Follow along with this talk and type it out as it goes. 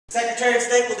Secretary of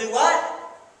State will do what?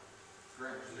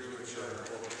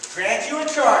 Grant you a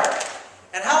charter.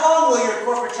 And how long will your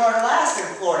corporate charter last in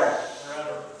Florida?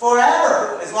 Forever.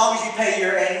 Forever, as long as you pay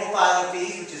your annual filing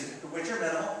fees, which are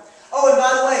minimal. Oh, and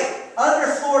by the way, under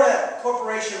Florida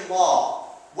corporation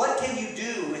law, what can you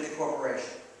do with a corporation?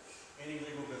 Any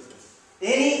legal business.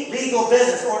 Any legal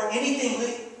business or anything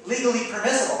legally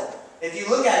permissible. If you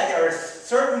look at it, there are a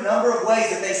certain number of ways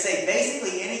that they say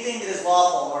basically anything that is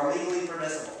lawful or legally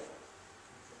permissible.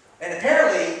 And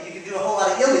apparently, you can do a whole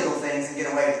lot of illegal things and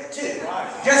get away with it too. Right.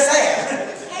 Just saying.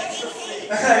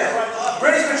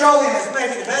 British Petroleum is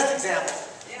maybe the best example.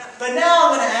 But now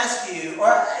I'm going to ask you, or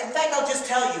in fact I'll just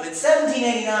tell you, in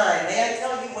 1789, may I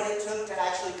tell you what it took to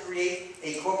actually create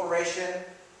a corporation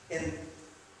in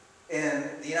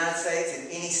the United States,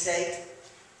 in any state?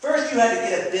 First you had to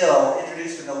get a bill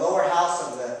introduced in the lower house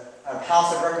of the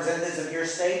House of Representatives of your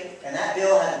state, and that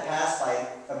bill had to pass by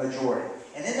a majority.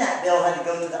 And then that bill had to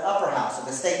go to the upper house of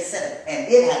the state senate, and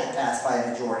it had to pass by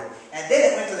a majority. And then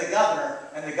it went to the governor,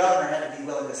 and the governor had to be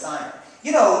willing to sign it.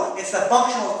 You know, it's the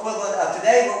functional equivalent of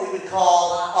today what we would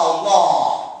call a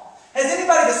law. Has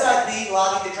anybody besides me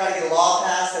lobbied to try to get a law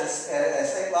passed at a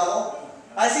state level?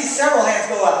 I see several hands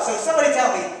go up. So somebody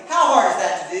tell me, how hard is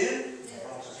that to do?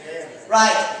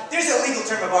 Right. There's a legal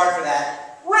term of art for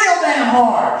that. Real damn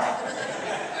hard.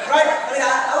 Right? I mean,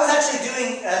 I was actually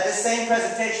doing this same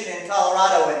presentation in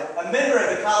Colorado, and a member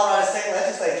of the Colorado State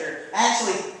Legislature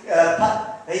actually,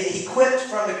 he quipped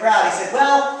from the crowd. He said,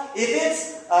 well, if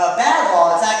it's bad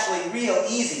law, it's actually real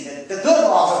easy. The good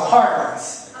laws are the hard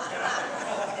ones.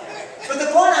 But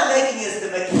the point I'm making is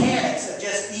the mechanics of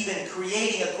just even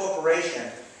creating a corporation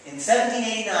in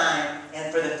 1789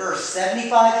 and for the first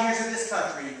 75 years of this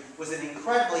country was an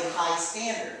incredibly high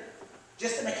standard.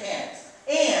 Just the mechanics.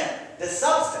 And the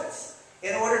substance.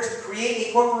 In order to create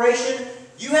a corporation,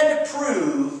 you had to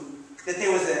prove that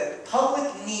there was a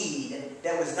public need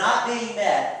that was not being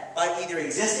met by either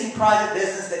existing private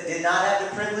business that did not have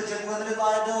the privilege of limited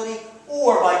liability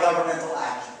or by governmental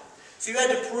action. So you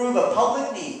had to prove a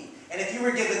public need. And if you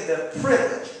were given the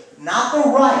privilege, not the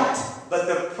right, but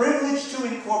the privilege to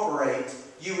incorporate,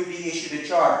 you would be issued a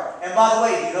charter. And by the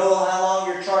way, do you know how long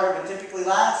your charter would typically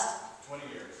last? 20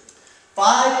 years.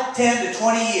 5, 10 to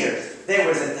 20 years. There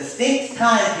was a distinct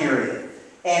time period.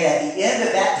 And at the end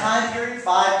of that time period,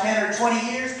 5, 10, or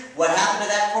 20 years, what happened to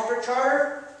that corporate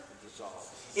charter?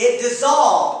 It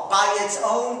dissolved by its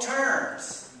own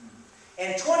terms.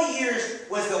 And 20 years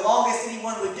was the longest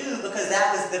anyone would do because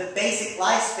that was the basic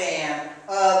lifespan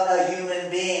of a human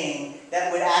being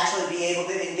that would actually be able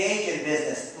to engage in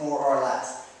business, more or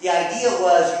less. The idea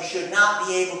was you should not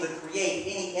be able to create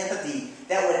any entity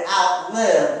that would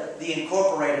outlive the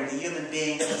incorporator, the human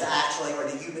being that was actually, or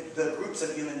the groups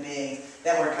of human beings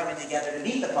that were coming together to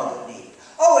meet the public need.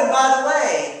 Oh, and by the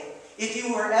way, if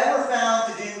you were ever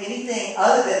found to do anything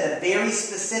other than the very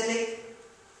specific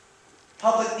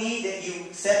public need that you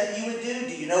said that you would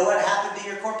do you know what happened to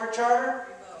your corporate charter?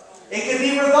 It could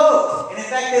be revoked. And in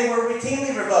fact, they were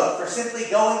routinely revoked for simply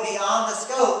going beyond the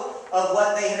scope of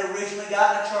what they had originally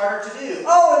gotten a charter to do.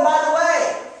 Oh, and by the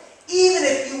way, even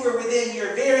if you were within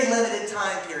your very limited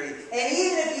time period, and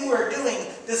even if you were doing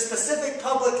the specific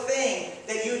public thing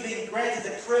that you had been granted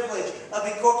the privilege of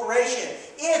incorporation,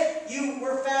 if you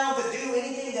were found to do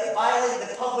anything that violated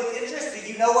the public interest,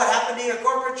 do you know what happened to your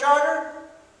corporate charter?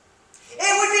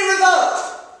 It would be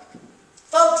revoked.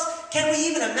 Folks, can we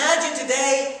even imagine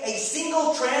today a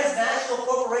single transnational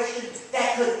corporation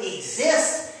that could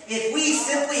exist if we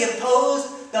simply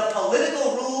imposed the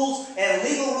political rules and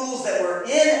legal rules that were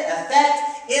in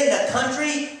effect in the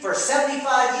country for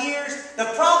 75 years?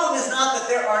 The problem is not that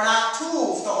there are not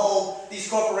tools to hold these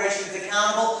corporations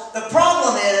accountable. The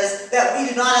problem is that we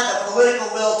do not have the political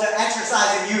will to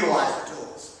exercise and utilize the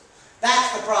tools.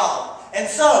 That's the problem. And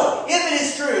so, if it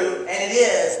is true, and it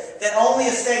is, that only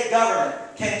a state government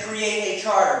can create a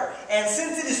charter, and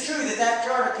since it is true that that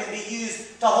charter can be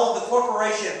used to hold the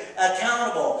corporation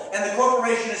accountable, and the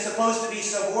corporation is supposed to be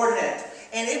subordinate,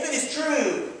 and if it is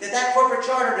true that that corporate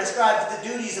charter describes the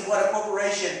duties of what a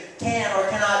corporation can or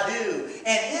cannot do,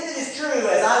 and if it is true,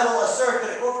 as I will assert,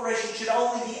 that a corporation should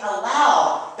only be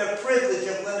allowed the privilege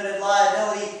of limited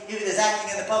liability if it is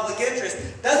acting in the public interest,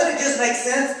 doesn't it just make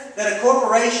sense that a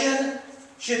corporation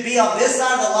should be on this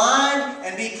side of the line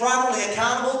and be properly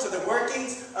accountable to the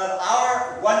workings of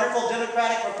our wonderful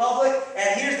democratic republic?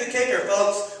 And here's the kicker,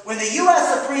 folks. When the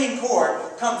U.S. Supreme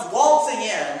Court comes waltzing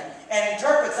in and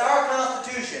interprets our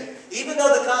Constitution, even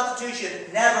though the Constitution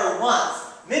never once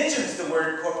mentions the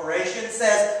word corporation,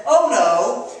 says, oh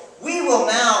no, we will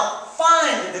now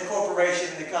find the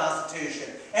corporation in the Constitution.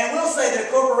 And we'll say that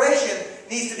a corporation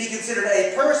needs to be considered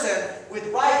a person with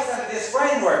rights under this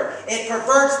framework. It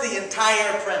perverts the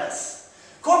entire premise.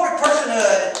 Corporate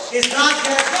personhood is not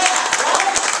just that,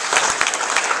 right?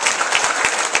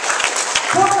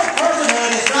 Corporate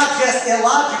personhood is not just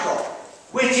illogical,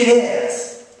 which it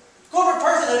is. Corporate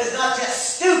personhood is not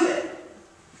just stupid,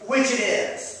 which it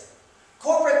is.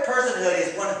 Corporate personhood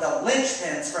is one of the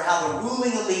linchpins for how the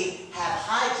ruling elite have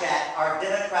hijacked our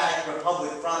democratic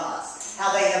republic from us.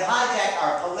 How they have hijacked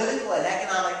our political and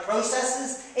economic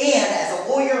processes. And as a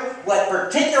lawyer, what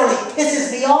particularly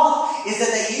pisses me off is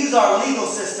that they use our legal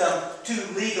system to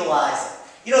legalize it.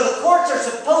 You know, the courts are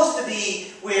supposed to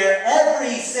be where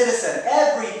every citizen,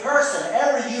 every person,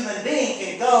 every human being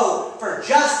can go for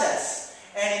justice.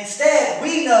 And instead,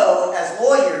 we know as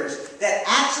lawyers that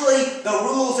actually the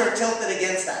rules are tilted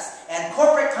against us. And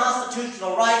corporate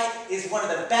constitutional rights is one of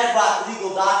the bedrock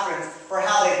legal doctrines for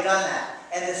how they've done that.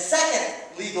 And the second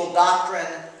legal doctrine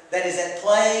that is at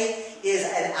play is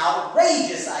an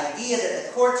outrageous idea that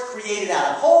the courts created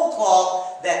out of whole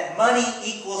cloth, that money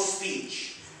equals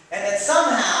speech. And that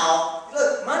somehow,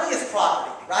 look, money is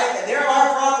property, right? And there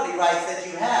are property rights that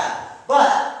you have.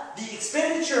 But the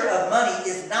expenditure of money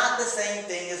is not the same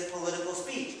thing as political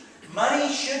speech.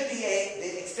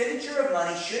 The expenditure of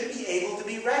money should be able to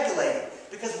be regulated.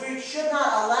 Because we should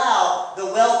not allow the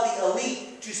wealthy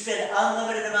elite to spend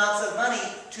unlimited amounts of money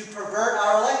to pervert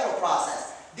our electoral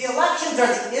process. The elections are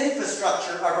the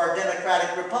infrastructure of our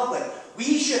democratic republic.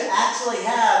 We should actually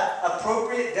have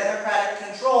appropriate democratic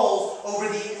controls over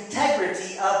the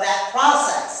integrity of that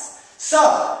process. So,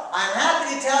 I'm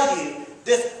happy to tell you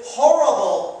this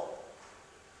horrible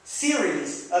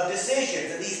series of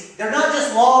decisions. And they're not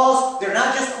just laws, they're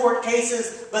not just court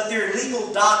cases, but they're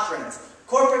legal doctrines.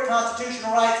 Corporate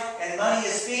constitutional rights and money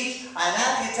is speech. I'm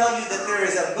happy to tell you that there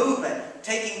is a movement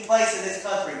taking place in this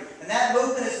country. And that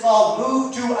movement is called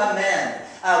Move to Amend.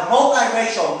 A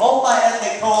multiracial,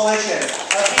 multi-ethnic coalition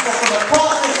of people from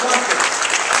across this country.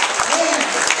 And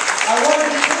I want to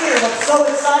be clear, what's so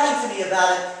exciting to me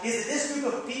about it is that this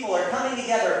group of people are coming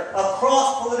together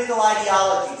across political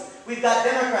ideologies. We've got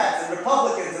Democrats and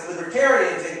Republicans and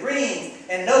Libertarians and Greens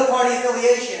and no party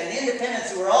affiliation and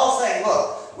independents who are all saying,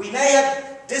 look, we may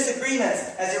have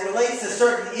disagreements as it relates to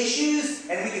certain issues,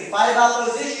 and we can fight about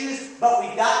those issues, but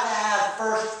we've got to have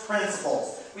first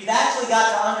principles. We've actually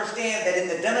got to understand that in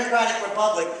the democratic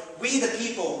republic, we the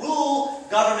people rule,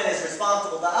 government is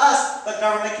responsible to us, but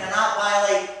government cannot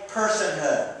violate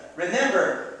personhood.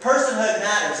 Remember, personhood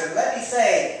matters, and let me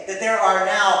say that there are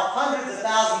now hundreds of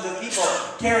thousands of people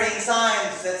carrying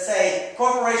signs that say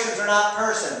corporations are not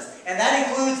persons. And that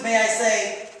includes, may I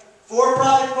say,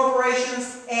 for-profit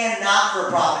corporations and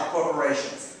not-for-profit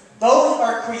corporations. Both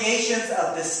are creations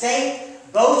of the state.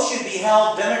 Both should be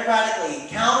held democratically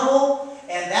accountable.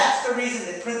 And that's the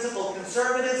reason that principled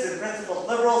conservatives and principled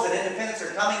liberals and independents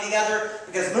are coming together,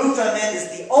 because Move to Amend is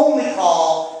the only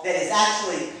call that is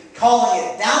actually calling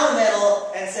it down the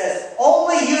middle and says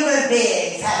only human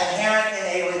beings have inherent and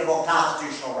inalienable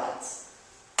constitutional rights.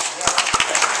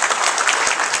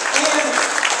 And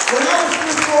when I was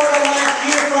through Florida last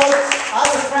year, folks, I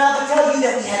was proud to tell you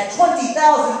that we had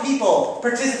 20,000 people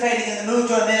participating in the Move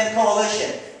to Amend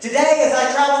coalition. Today, as I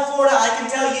travel Florida, I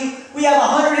can tell you we have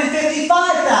 155,000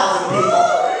 people.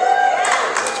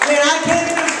 When I came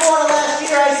to Florida last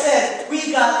year, I said,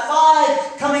 we've got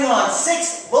 5 coming on,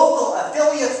 6 local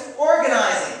affiliates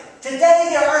organizing.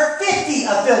 Today, there are 50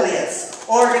 affiliates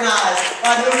organized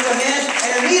by Move to Amend,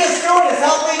 and Anita Stewart is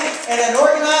helping as an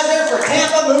organizer for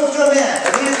Tampa Move to Amend.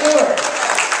 Anita Stewart.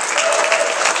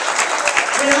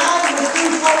 When I was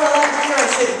through Florida last year, I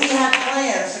said, we have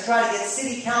plans to try to get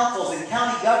city councils and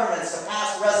county governments to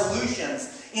pass resolutions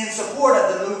in support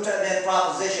of the Move to Amend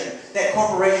proposition that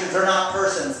corporations are not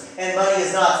persons and money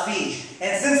is not speech.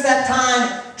 And since that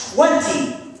time,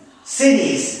 20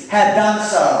 cities have done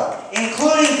so,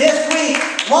 including this week,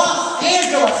 Los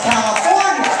Angeles,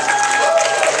 California.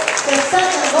 The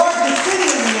second largest city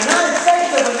in the United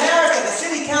States of America. The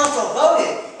city council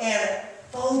voted, and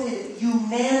voted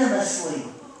unanimously.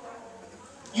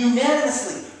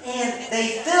 Unanimously. And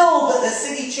they filled the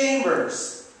city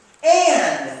chambers.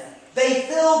 And they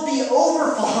filled the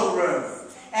overflow room.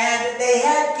 And they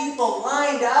had people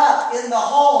lined up in the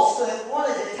halls that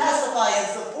wanted to testify in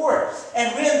support.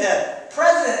 And when the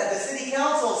president of the city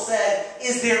council said,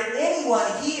 is there anyone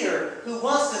here who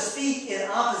wants to speak in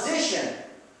opposition?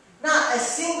 Not a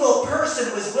single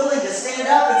person was willing to stand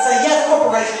up and say, yes,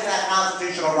 corporations have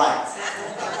constitutional rights.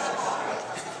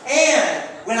 And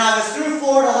when I was through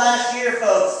Florida last year,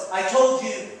 folks, I told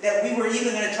you that we were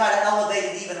even going to try to elevate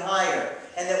it even higher.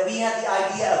 And that we had the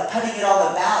idea of putting it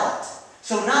on the ballot.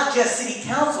 So not just city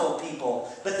council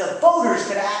people, but the voters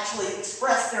could actually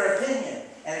express their opinion.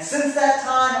 And since that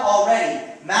time already,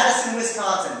 Madison,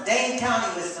 Wisconsin, Dane County,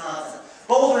 Wisconsin,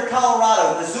 Boulder,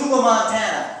 Colorado, Missoula,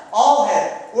 Montana, all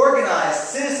have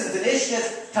organized citizens'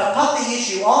 initiatives to put the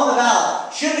issue on the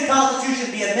ballot. Should the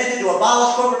Constitution be amended to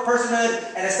abolish corporate personhood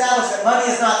and establish that money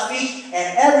is not speech?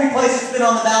 And every place it's been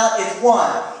on the ballot, it's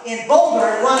won. In Boulder,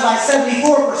 it won by 74%.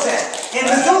 In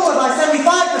Missoula, by 75%.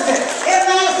 In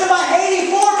Madison, by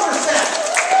 84%.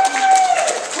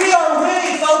 We are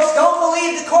winning, folks. Don't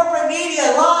believe the corporate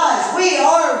media lies. We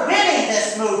are winning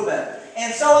this movement.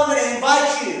 And so I'm going to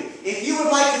invite you, if you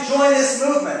would like to join this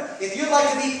movement, if you'd like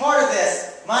to be part of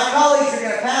this, my colleagues are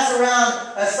going to pass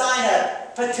around a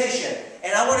sign-up petition.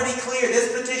 And I want to be clear,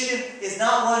 this petition is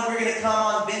not one we're going to come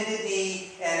on bended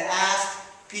knee and ask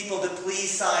people to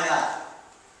please sign up.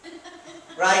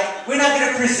 Right? We're not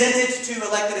going to present it to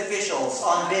elected officials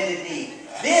on bended knee.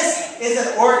 This is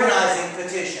an organizing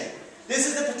petition. This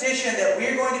is the petition that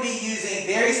we're going to be using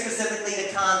very specifically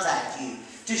to contact you.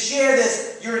 To share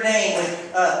this, your name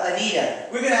with Anita.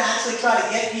 We're going to actually try to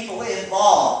get people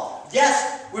involved.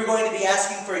 Yes, we're going to be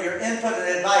asking for your input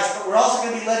and advice, but we're also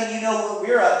going to be letting you know what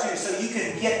we're up to so you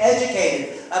can get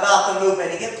educated about the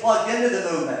movement and get plugged into the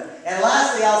movement. And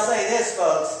lastly, I'll say this,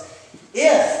 folks.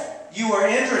 If you are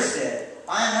interested,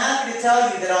 I'm happy to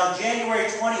tell you that on January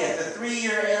 20th, the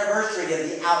 3-year anniversary of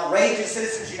the outrageous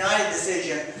Citizens United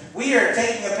decision, we are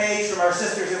taking a page from our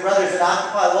sisters and brothers at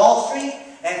Occupy Wall Street,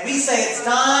 and we say it's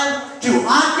time to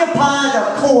occupy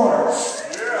the courts.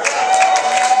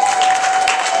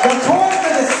 The courts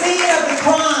are the scene of the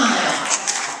crime.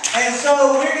 And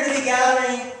so we're going to be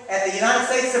gathering at the United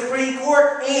States Supreme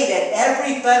Court and at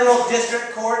every federal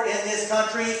district court in this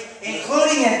country,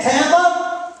 including in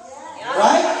Tampa. Yeah.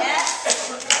 Right? Yes.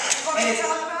 And You want me to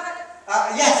talk about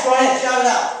it? Yes, go ahead, shout it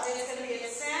out. It's going to be at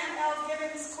San L.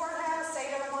 Gibbons Courthouse,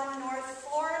 801 North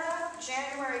Florida,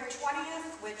 January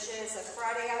 20th, which is a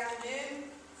Friday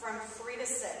afternoon from 3 to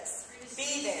 6.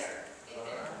 Be there.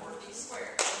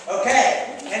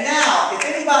 Okay, and now, if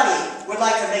anybody would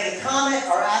like to make a comment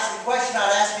or ask a question,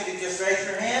 I'd ask you to just raise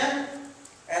your hand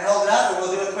and hold it up, and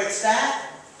we'll do a quick stack.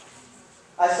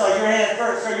 I saw your hand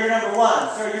first. Sir, you're number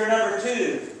 1. Sir, you're number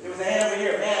 2. There was a hand over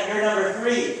here. Ma'am, you're number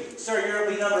 3. Sir,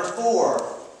 you'll be number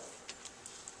 4.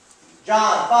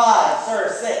 John, 5. Sir,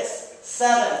 6.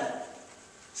 7.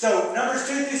 So, numbers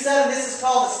 2 through 7, this is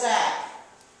called a stack.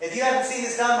 If you haven't seen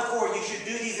this done before, you should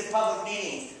do these at public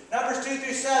meetings. Numbers 2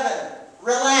 through 7,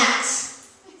 relax.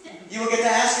 You will get to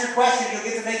ask your question. You'll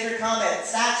get to make your comment.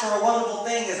 Stacks are a wonderful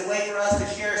thing as a way for us to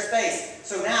share space.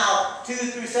 So now, 2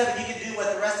 through 7, you can do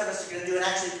what the rest of us are going to do and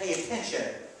actually pay attention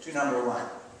to number 1.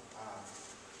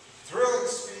 Thrilling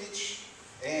speech,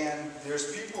 and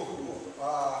there's people who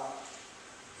love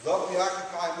the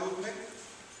Occupy movement.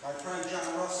 My friend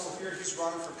John Russell here, he's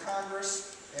running for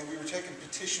Congress, and we were taking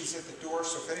petitions at the door,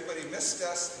 so if anybody missed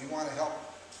us and you want to help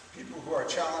people who are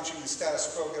challenging the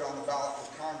status quo get on the ballot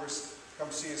for Congress,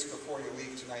 come see us before you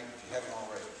leave tonight if you haven't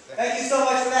already. Thank you so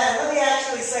much for that. And let me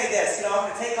actually say this. I'm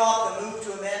going to take off the Move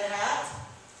to Amend hat.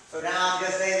 So now I'm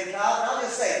just David Cobb, and I'll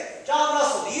just say, John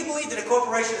Russell, do you believe that a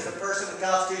corporation is a person with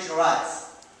constitutional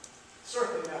rights?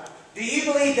 Certainly not. Do you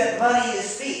believe that money is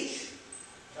speech?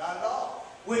 Not at all.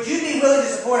 Would you be willing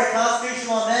to support a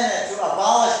constitutional amendment to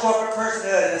abolish corporate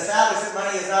personhood and establish that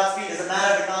money is not speech as a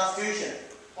matter of the Constitution?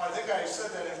 Well, I think I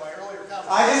said that in my earlier comments.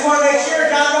 I just want to make sure,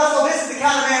 John Russell, this is the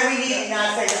kind of man we need in the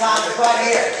United States Congress right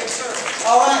here.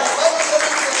 All right.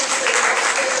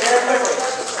 Very quickly.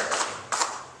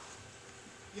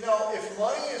 You know, if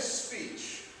money is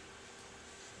speech,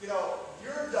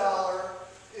 your dollar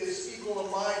is equal to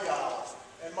my dollar,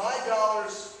 and my dollar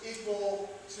is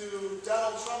equal to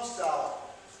Donald Trump's dollar.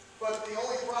 But the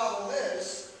only problem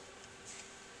is,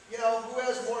 who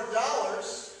has more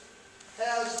dollars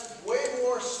has way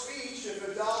more speech if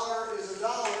a dollar is a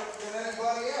dollar than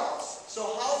anybody else. So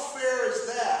how fair is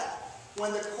that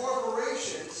when the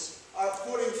corporations are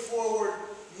putting forward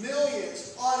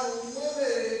millions,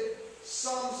 unlimited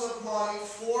sums of money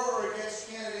for or against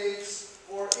candidates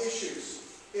or issues?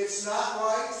 It's not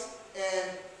right,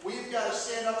 and we've got to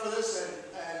stand up for this,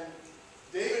 and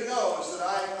David knows that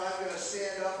I'm going to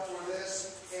stand up for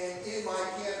this, and in my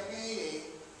campaigning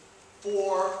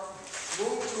for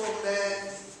Move to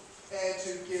Amend and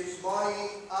to give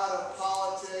money out of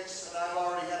politics, and I've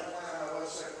already had a plan on my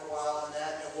website for a while on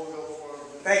that, and we'll go forward.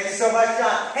 Thank you so much,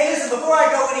 John. Hey, listen, before I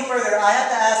go any further, I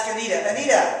have to ask Anita.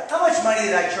 Anita, how much money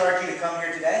did I charge you to come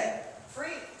here today?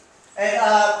 Free. And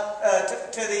how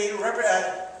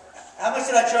much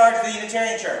did I charge the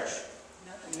Unitarian Church?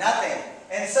 Nothing. Nothing.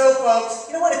 And so, folks,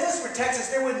 you know what? If this were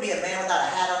Texas, there wouldn't be a man without a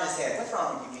hat on his head. What's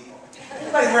wrong with you people?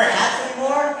 Anybody wearing hats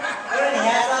anymore? Are there any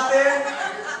hats out there?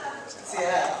 Let's see a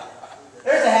hat.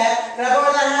 There's a hat. Can I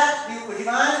borrow that hat? Would you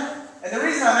mind? And the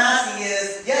reason I'm asking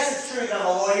is, yes, it's true that I'm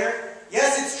a lawyer.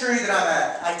 Yes, it's true that I'm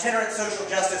an itinerant social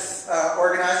justice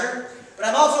organizer.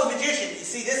 But I'm also a magician. You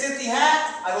see this empty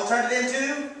hat? I will turn it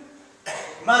into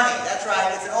money. That's right.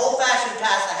 It's an old-fashioned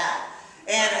pass the hat.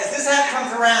 And as this hat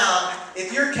comes around,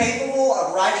 if you're capable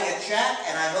of writing a check,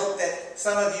 and I hope that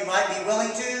some of you might be willing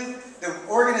to, the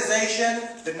organization,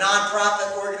 the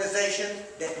nonprofit organization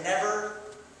that never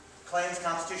claims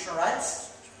constitutional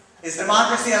rights is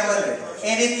Democracy Unlimited.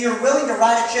 And if you're willing to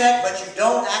write a check, but you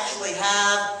don't actually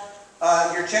have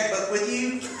your checkbook with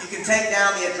you, you can take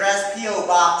down the address P.O.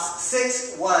 Box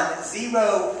 610,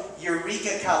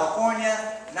 Eureka,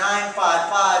 California,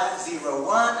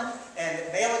 95501. And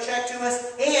mail a check to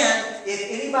us. And if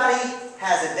anybody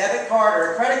has a debit card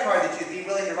or a credit card that you'd be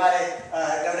willing to write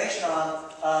a donation on,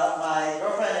 my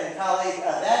girlfriend and colleague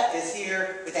Beth is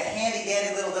here with a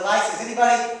handy-dandy little device. Is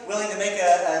anybody willing to make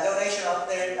a donation up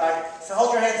there? So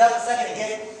hold your hands up a second and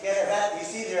get it. Beth, you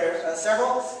see there are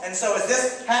several. And so as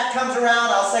this hat comes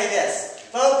around, I'll say this.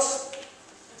 Folks,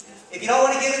 if you don't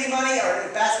want to give any money, or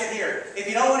the basket here, if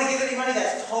you don't want to give any money,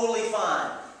 that's totally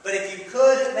fine. But if you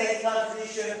could make a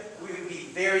contribution, we would be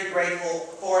very grateful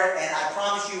for it, and I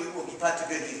promise you it will be put to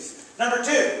good use. Number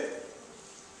two.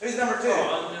 Who's number two?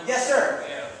 Yes, sir.